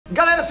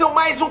Galera, esse é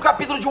mais um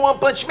capítulo de One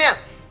Punch Man.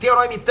 Tem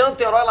herói mitando,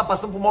 tem herói lá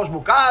passando por maus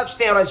bocados,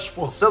 tem heróis se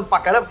esforçando pra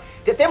caramba,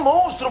 tem até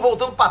monstro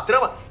voltando pra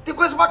trama, tem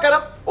coisa pra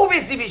caramba. Vamos ver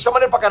esse vídeo, tá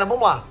maneiro pra caramba,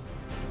 vamos lá.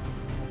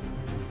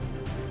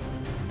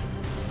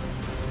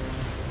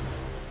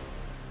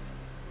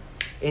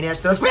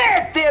 NS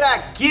Transmitter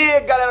aqui,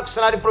 galera, com o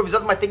cenário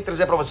improvisado, mas tem que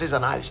trazer pra vocês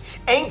análise.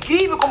 É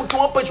incrível como que o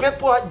One Punch Man,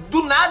 porra,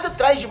 do nada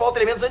traz de volta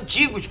elementos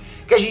antigos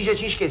que a gente já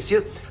tinha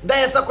esquecido.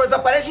 Daí essa coisa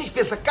aparece, a gente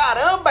pensa,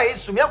 caramba, é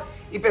isso mesmo?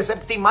 E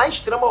percebe que tem mais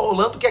trama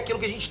rolando que aquilo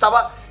que a gente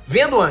estava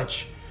vendo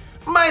antes.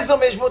 Mas ao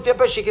mesmo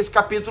tempo eu achei que esse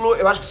capítulo,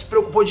 eu acho que se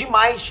preocupou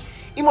demais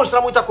em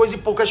mostrar muita coisa em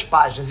poucas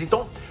páginas.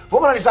 Então,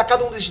 vamos analisar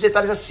cada um desses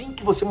detalhes assim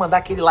que você mandar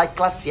aquele like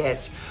classe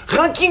S.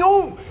 Ranking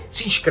 1!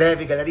 Se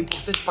inscreve, galera.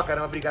 Importante pra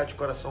caramba. Obrigado de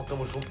coração.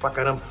 Tamo junto pra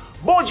caramba.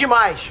 Bom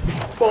demais!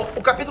 Bom,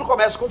 o capítulo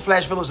começa com o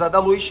Flash, velocidade da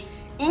luz,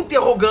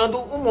 interrogando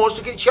um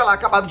monstro que ele tinha lá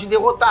acabado de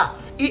derrotar.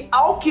 E,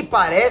 ao que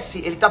parece,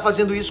 ele tá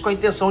fazendo isso com a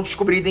intenção de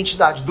descobrir a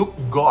identidade do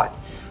God.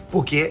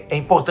 Porque é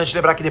importante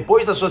lembrar que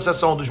depois da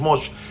associação dos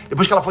monstros,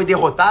 depois que ela foi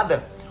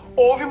derrotada,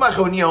 houve uma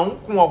reunião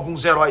com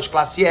alguns heróis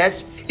classe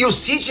S, e o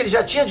Cid, ele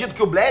já tinha dito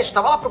que o Flash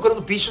estava lá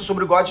procurando pistas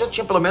sobre o God, já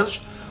tinha pelo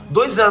menos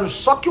 2 anos.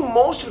 Só que o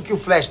monstro que o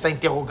Flash está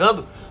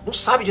interrogando não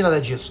sabe de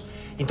nada disso.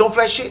 Então o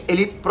Flash,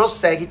 ele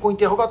prossegue com o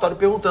interrogatório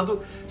perguntando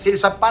se ele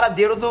sabe o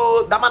paradeiro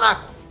da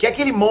Manako, que é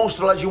aquele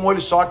monstro lá de um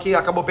olho só que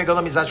acabou pegando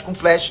amizade com o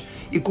Flash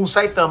e com o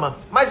Saitama.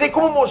 Mas aí,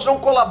 como o monstro não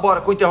colabora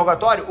com o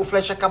interrogatório, o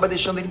Flash acaba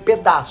deixando ele em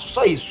pedaços,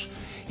 só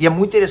isso. E é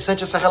muito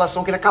interessante essa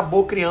relação que ele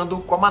acabou criando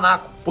com a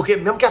Manako. Porque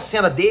mesmo que a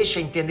cena deixa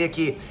entender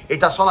que ele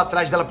tá só lá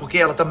atrás dela porque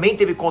ela também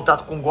teve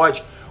contato com o God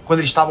quando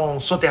eles estavam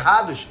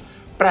soterrados,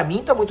 pra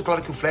mim tá muito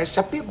claro que o Flash se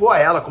apegou a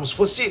ela como se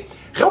fosse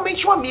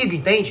realmente um amigo,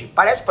 entende?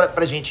 Parece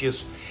pra gente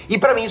isso. E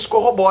pra mim isso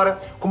corrobora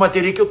com uma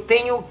teoria que eu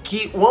tenho,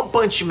 que o One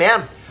Punch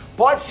Man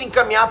pode se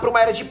encaminhar pra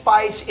uma era de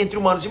paz entre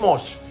humanos e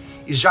monstros.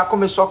 Isso já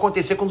começou a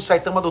acontecer quando o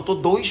Saitama adotou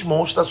 2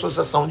 monstros da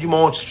associação de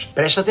monstros.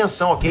 Presta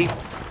atenção, ok?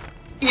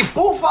 E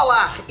por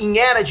falar em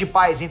era de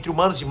paz entre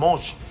humanos e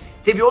monstros,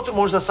 teve outro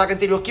monstro da saga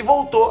anterior que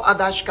voltou a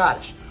dar as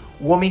caras.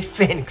 O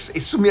Homem-Fênix,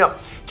 isso mesmo.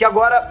 Que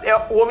agora é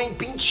o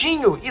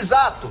Homem-Pintinho,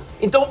 exato.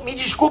 Então, me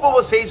desculpa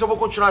vocês, eu vou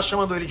continuar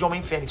chamando ele de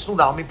Homem-Fênix. Não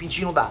dá,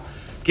 Homem-Pintinho não dá.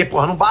 Porque,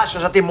 porra, não basta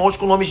já ter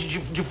monstros com nomes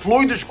de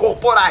fluidos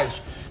corporais,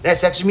 né?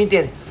 Se é que vocês me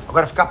entendem.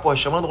 Agora ficar, porra,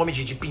 chamando o homem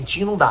de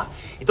pintinho não dá.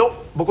 Então,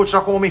 vou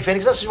continuar com o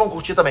Homem-Fênix, vocês vão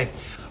curtir também.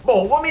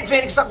 Bom, o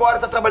Homem-Fênix agora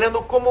tá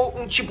trabalhando como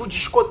um tipo de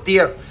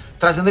escoteiro,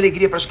 trazendo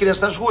alegria para as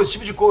crianças nas ruas, esse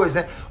tipo de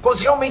coisa, né? Como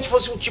se realmente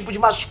fosse um tipo de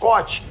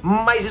mascote.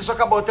 Mas isso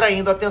acabou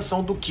atraindo a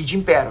atenção do Kid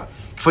Imperator,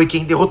 que foi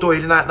quem derrotou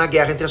ele na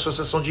guerra entre a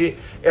associação de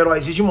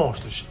heróis e de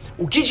monstros.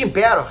 O Kid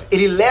Imperator,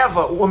 ele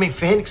leva o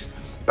Homem-Fênix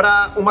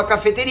para uma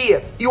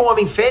cafeteria. E o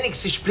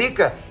Homem-Fênix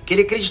explica que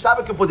ele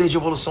acreditava que o poder de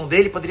evolução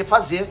dele poderia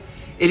fazer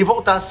ele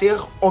voltar a ser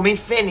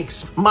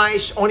Homem-Fênix.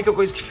 Mas a única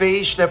coisa que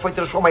fez, né, foi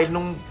transformar ele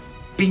num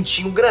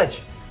pintinho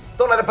grande.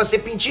 Então não era pra ser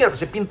pintinho, era pra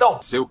ser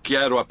pintão. Eu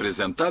quero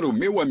apresentar o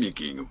meu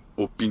amiguinho,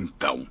 o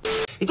Pintão.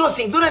 Então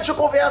assim, durante a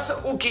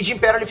conversa, o Kid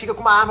Imperator, ele fica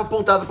com uma arma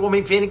apontada pro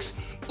Homem-Fênix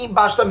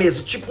embaixo da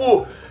mesa,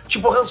 tipo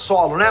Han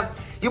Solo, né?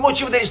 E o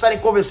motivo deles estarem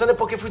conversando é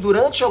porque foi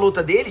durante a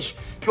luta deles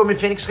que o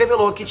Homem-Fênix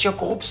revelou que tinha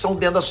corrupção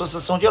dentro da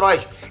associação de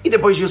heróis. E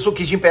depois disso, o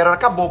Kid Imperator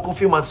acabou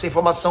confirmando essa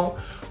informação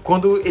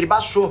quando ele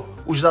baixou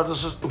os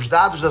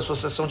dados da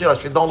associação de heróis,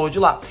 fez download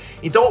lá.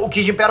 Então o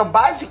Kid Imperator,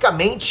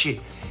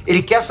 basicamente,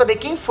 ele quer saber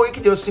quem foi que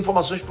deu essas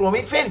informações pro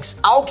Homem-Fênix.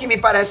 Ao que me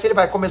parece, ele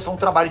vai começar um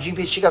trabalho de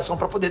investigação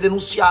para poder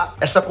denunciar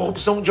essa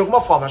corrupção de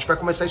alguma forma. Acho que vai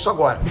começar isso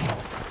agora.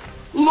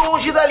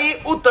 Longe dali,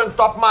 o Tank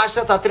Top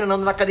Master tá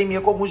treinando na academia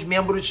com alguns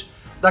membros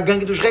da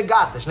gangue dos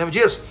regatas, lembra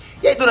disso?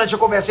 E aí, durante a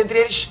conversa entre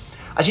eles,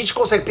 a gente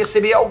consegue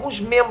perceber alguns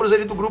membros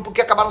ali do grupo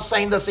que acabaram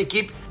saindo dessa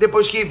equipe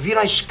depois que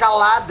viram a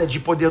escalada de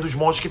poder dos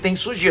monstros que tem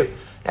surgido.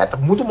 Tá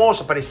muito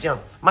monstro aparecendo.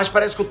 Mas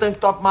parece que o Tank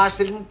Top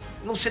Master, ele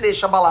não se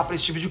deixa abalar pra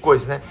esse tipo de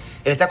coisa, né?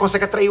 Ele até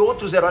consegue atrair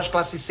outros heróis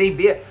classe C e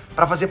B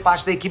pra fazer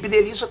parte da equipe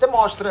dele. Isso até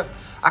mostra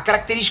a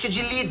característica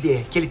de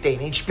líder que ele tem,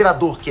 né?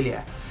 Inspirador que ele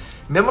é.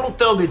 Mesmo não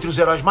estando entre os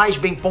heróis mais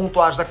bem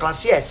pontuados da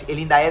classe S,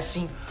 ele ainda é,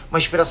 sim, uma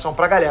inspiração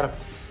pra galera.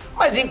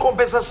 Mas em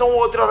compensação, o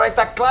outro herói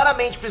tá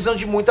claramente precisando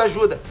de muita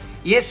ajuda.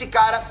 E esse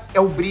cara é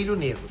o Brilho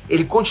Negro.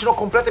 Ele continua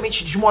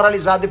completamente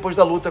desmoralizado depois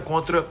da luta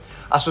contra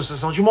a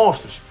Associação de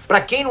Monstros. Pra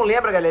quem não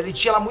lembra, galera, ele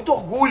tinha lá muito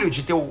orgulho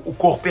de ter o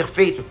corpo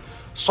perfeito.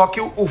 Só que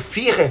o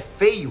Führer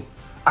feio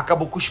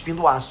acabou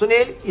cuspindo ácido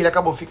nele e ele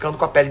acabou ficando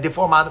com a pele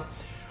deformada.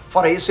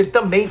 Fora isso, ele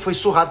também foi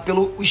surrado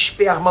pelo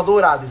esperma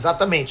dourado,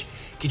 exatamente.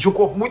 Que tinha um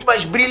corpo muito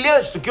mais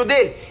brilhante do que o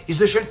dele. Isso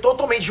deixou ele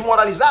totalmente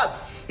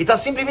desmoralizado. E tá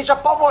simplesmente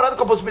apavorado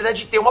com a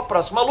possibilidade de ter uma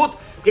próxima luta.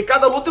 Porque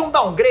cada luta é um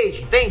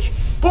downgrade, entende?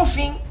 Por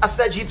fim, a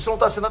cidade Y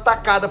está sendo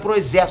atacada por um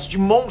exército de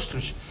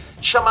monstros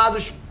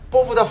chamados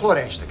Povo da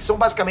Floresta, que são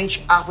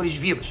basicamente árvores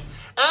vivas.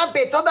 Ah,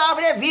 toda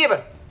árvore é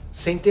viva.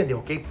 Você entendeu,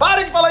 ok?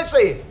 Para de falar isso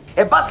aí.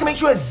 É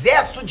basicamente um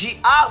exército de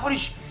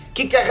árvores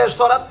que quer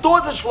restaurar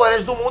todas as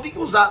florestas do mundo e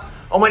usar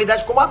a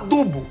humanidade como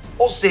adubo.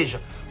 Ou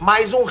seja,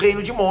 mais um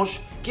reino de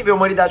monstros que vê a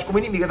humanidade como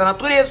inimiga da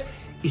natureza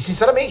E,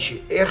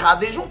 sinceramente,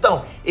 errado eles não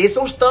estão. Esses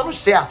são os Thanos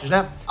certos,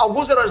 né?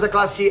 Alguns heróis da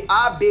classe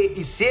A, B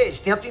e C eles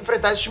tentam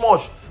enfrentar esses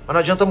monstros, mas não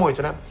adianta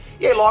muito, né?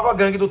 E aí logo a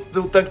gangue do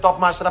Tank Top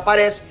Master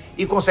aparece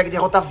e consegue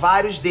derrotar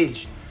vários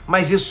deles.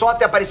 Mas isso só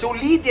até aparecer o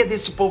líder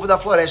desse povo da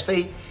floresta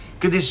aí,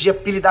 que eu decidi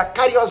apelidar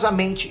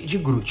carinhosamente de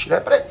GROOT, né?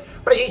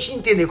 Pra gente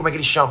entender como é que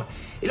ele chama.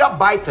 Ele é uma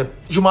baita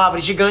de uma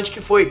árvore gigante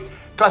que foi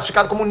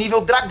classificado como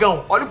nível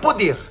dragão. Olha o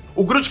poder.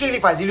 O GROOT, o que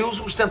ele faz? Ele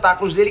usa os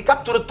tentáculos dele e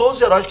captura todos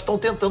os heróis que estão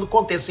tentando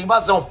conter essa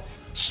invasão.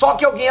 Só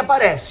que alguém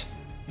aparece.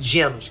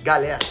 GENOS,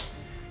 galera.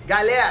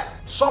 Galera,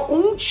 só com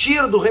um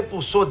tiro do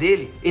repulsor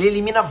dele, ele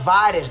elimina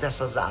várias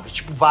dessas árvores,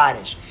 tipo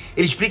várias.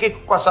 Ele explica que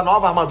com essa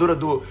nova armadura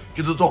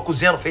que o Dr.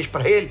 𝐏𝐞𝐭𝐞𝐫 fez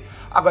pra ele,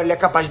 agora ele é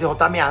capaz de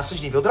derrotar ameaças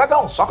de nível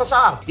dragão, só com essa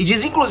arma. E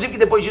diz inclusive que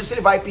depois disso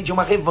ele vai pedir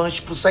uma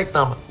revanche pro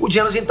Saitama. O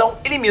GENOS então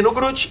elimina o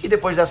GROOT e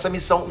depois dessa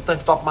missão o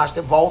Tank Top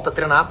Master volta a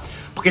treinar,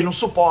 porque ele não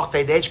suporta a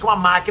ideia de que uma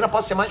máquina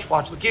possa ser mais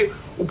forte do que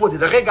o poder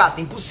da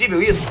regata. É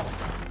impossível isso.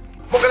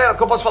 Bom, galera, o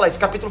que eu posso falar? Esse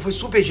capítulo foi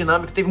super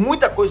dinâmico, teve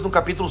muita coisa no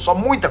capítulo só,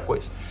 muita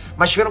coisa.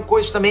 Mas tiveram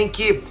coisas também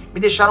que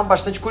me deixaram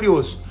bastante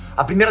curioso.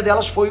 A primeira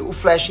delas foi o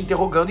Flash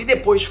interrogando e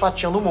depois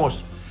fatiando o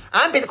monstro.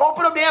 Ah, Pedro, qual o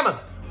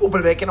problema? O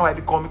problema é que na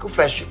webcomic o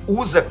Flash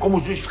usa como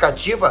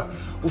justificativa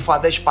o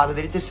fato da espada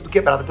dele ter sido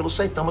quebrada pelo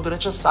Saitama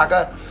durante a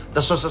saga da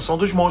Associação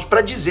dos Monstros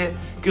para dizer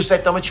que o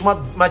Saitama tinha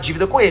uma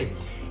dívida com ele.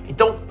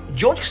 Então,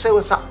 de onde que saiu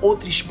essa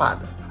outra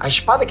espada? A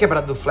espada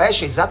quebrada do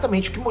Flash é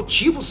exatamente o que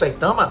motiva o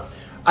Saitama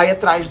aí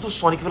atrás do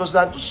Sonic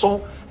Velocidade do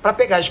Som pra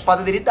pegar a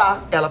espada dele e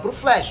dar ela pro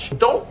Flash.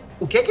 Então,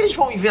 o que é que eles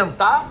vão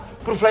inventar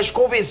pro Flash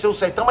convencer o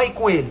Saitama a ir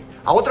com ele?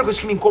 A outra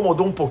coisa que me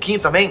incomodou um pouquinho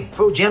também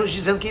foi o GENOS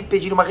dizendo que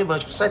pediria uma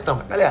revanche pro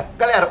Saitama.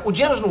 Galera, o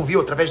GENOS não viu,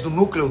 através do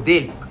núcleo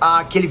dele,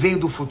 que ele veio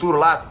do futuro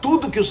lá,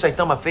 tudo que o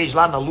Saitama fez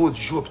lá na lua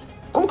de Júpiter?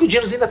 Como que o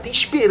GENOS ainda tem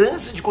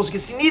esperança de conseguir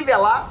se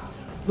nivelar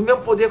no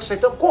mesmo poder que o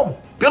Saitama? Como?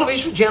 Pelo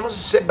visto, o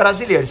GENOS é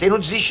brasileiro, isso aí não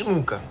desiste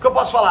nunca. O que eu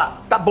posso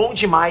falar? Tá bom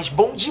demais,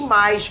 bom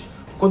demais.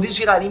 Quando isso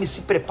virar anime,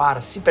 se prepara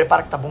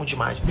que tá bom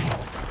demais.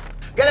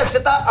 Galera, você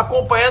tá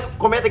acompanhando?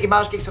 Comenta aqui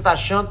embaixo o que você tá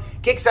achando.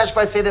 O que você acha que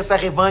vai sair dessa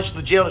revanche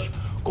do GENOS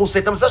com o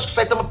Saitama? Você acha que o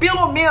Saitama,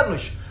 pelo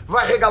menos,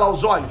 vai regalar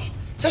os olhos?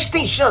 Você acha que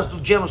tem chance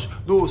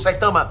do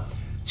Saitama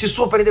se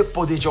surpreender com o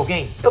poder de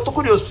alguém? Eu tô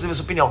curioso pra saber a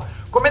sua opinião.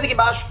 Comenta aqui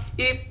embaixo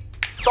e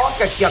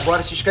toca aqui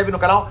agora, se inscreve no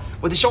canal.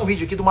 Vou deixar um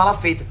vídeo aqui do Mala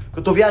Feita, que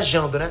eu tô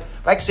viajando, né?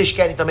 Vai que vocês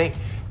querem também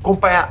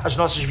acompanhar as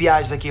nossas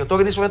viagens aqui. Eu tô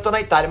nesse momento, tô na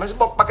Itália, mas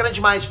bacana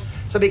demais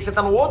saber que você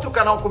tá no outro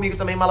canal comigo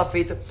também, Mala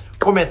Feita,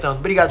 comentando.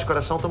 Obrigado de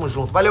coração, tamo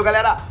junto. Valeu,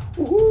 galera!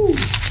 Uhul!